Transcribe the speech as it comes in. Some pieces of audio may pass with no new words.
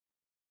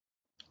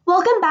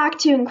Welcome back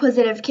to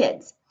Inquisitive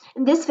Kids.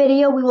 In this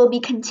video, we will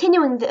be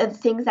continuing the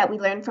things that we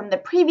learned from the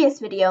previous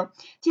video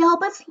to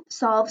help us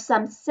solve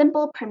some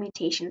simple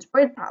permutations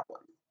word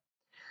problems.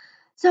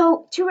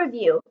 So, to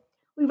review,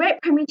 we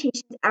write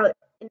permutations out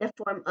in the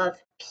form of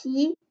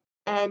P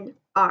and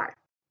R.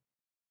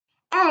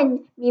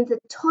 N means the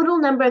total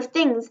number of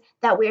things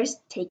that we are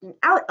taking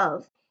out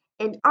of,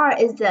 and R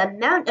is the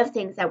amount of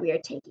things that we are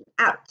taking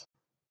out.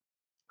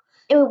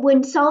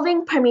 When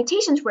solving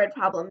permutations word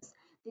problems,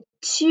 the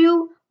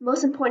two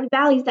most important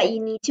values that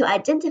you need to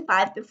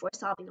identify before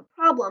solving a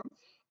problem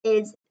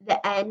is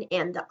the N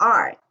and the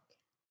R.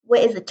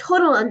 What is the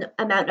total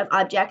amount of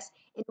objects,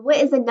 and what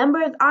is the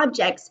number of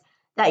objects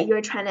that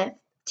you're trying to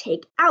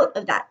take out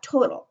of that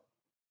total?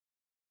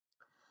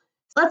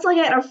 Let's look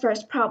at our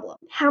first problem.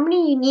 How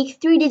many unique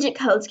 3-digit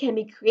codes can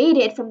be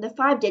created from the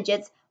 5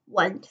 digits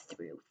 1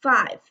 through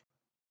 5?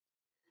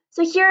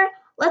 So here,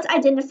 let's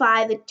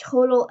identify the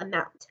total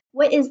amount.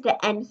 What is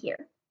the N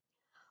here?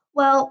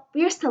 Well,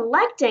 we are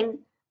selecting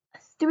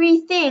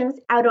 3 things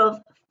out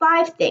of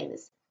 5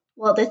 things.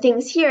 Well, the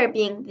things here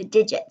being the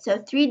digit, so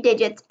 3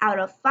 digits out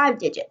of 5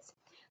 digits.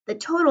 The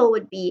total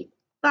would be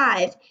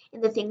 5,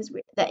 and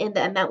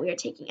the amount we are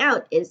taking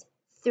out is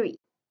 3.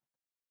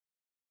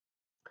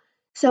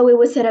 So we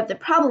would set up the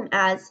problem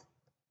as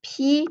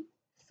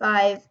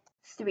P5,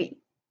 3.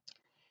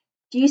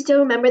 Do you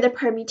still remember the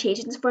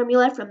permutations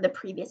formula from the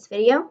previous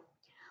video?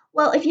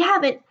 Well, if you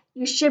haven't,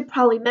 you should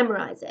probably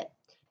memorize it.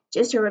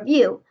 Just to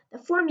review, the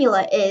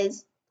formula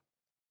is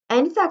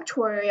n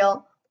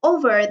factorial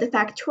over the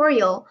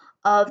factorial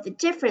of the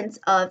difference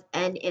of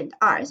n and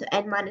r, so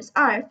n minus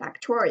r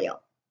factorial.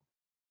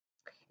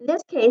 In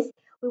this case,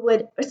 we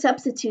would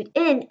substitute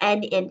in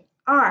n and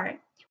r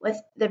with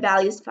the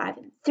values 5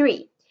 and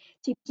 3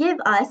 to give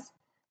us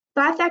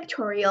 5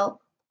 factorial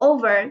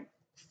over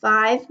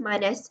 5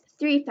 minus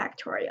 3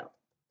 factorial.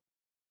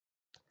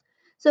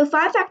 So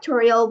 5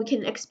 factorial, we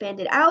can expand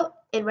it out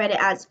and write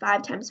it as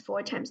 5 times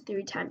 4 times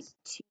 3 times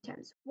 2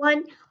 times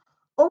 1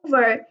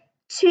 over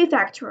 2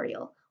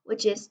 factorial,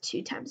 which is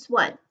 2 times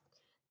 1.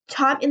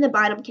 Top and the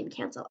bottom can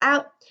cancel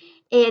out,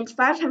 and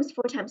 5 times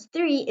 4 times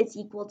 3 is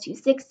equal to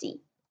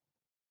 60.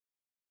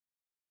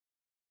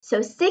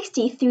 So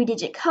 60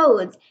 3-digit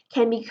codes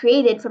can be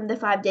created from the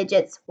 5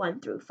 digits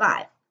 1 through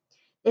 5.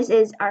 This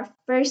is our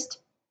first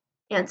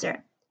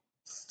answer,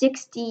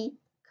 60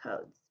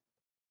 codes.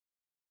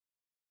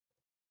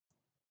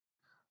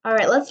 All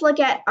right, let's look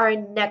at our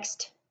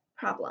next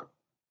problem.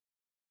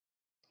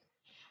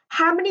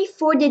 How many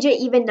 4-digit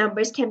even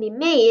numbers can be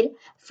made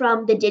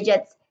from the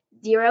digits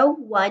 0,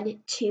 1,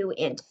 2,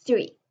 and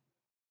 3?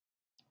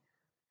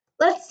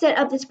 Let's set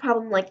up this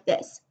problem like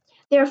this.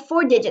 There are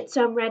 4 digits,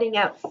 so I'm writing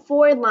out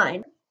 4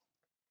 lines.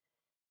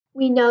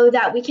 We know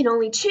that we can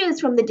only choose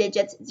from the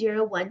digits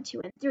 0, 1,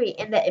 2, and 3,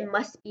 and that it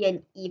must be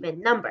an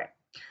even number.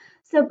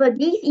 So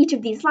beneath each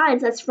of these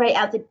lines, let's write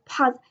out the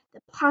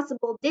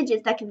possible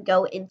digits that can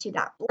go into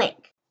that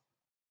blank.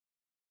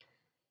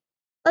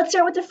 Let's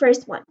start with the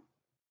first one.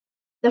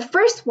 The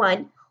first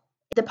one,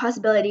 the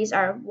possibilities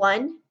are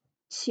 1,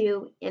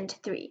 2, and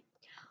 3.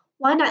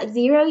 Why not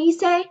 0, you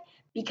say?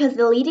 Because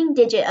the leading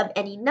digit of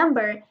any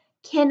number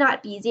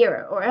cannot be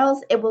 0, or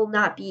else it will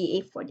not be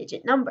a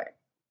 4-digit number.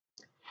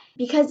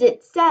 Because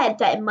it said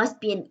that it must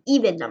be an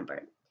even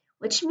number,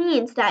 which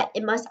means that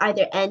it must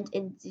either end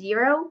in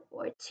 0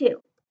 or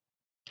 2.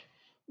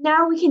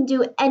 Now we can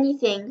do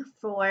anything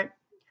for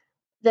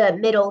the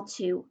middle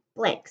 2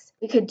 blanks.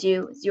 We could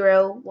do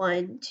 0,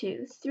 1,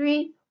 2,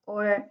 3,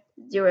 or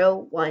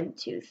 0, 1,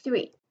 2,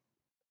 3.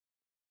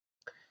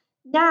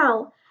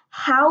 Now,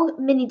 how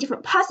many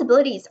different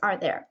possibilities are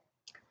there?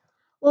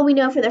 Well, we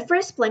know for the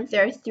first blank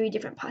there are 3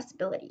 different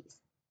possibilities.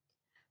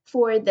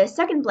 For the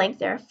second blank,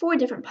 there are 4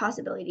 different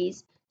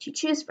possibilities to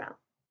choose from.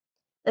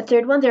 The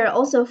third one, there are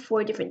also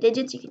 4 different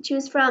digits you can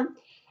choose from.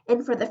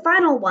 And for the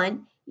final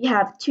one, you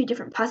have 2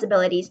 different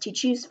possibilities to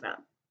choose from.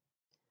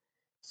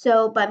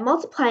 So by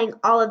multiplying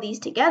all of these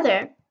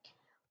together,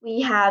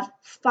 we have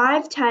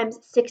 5 times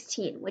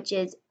 16, which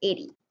is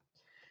 80.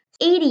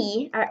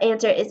 80, our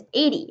answer is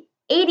 80.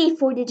 80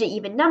 4-digit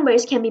even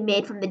numbers can be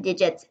made from the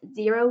digits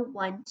 0,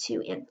 1,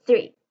 2, and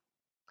 3.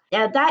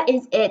 Now that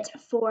is it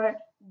for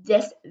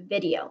this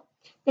video.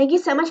 Thank you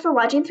so much for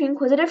watching through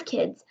Inquisitive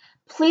Kids.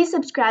 Please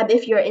subscribe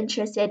if you're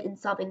interested in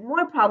solving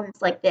more problems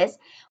like this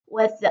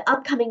with the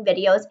upcoming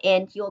videos,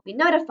 and you'll be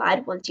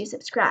notified once you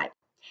subscribe.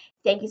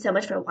 Thank you so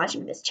much for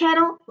watching this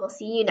channel. We'll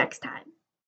see you next time.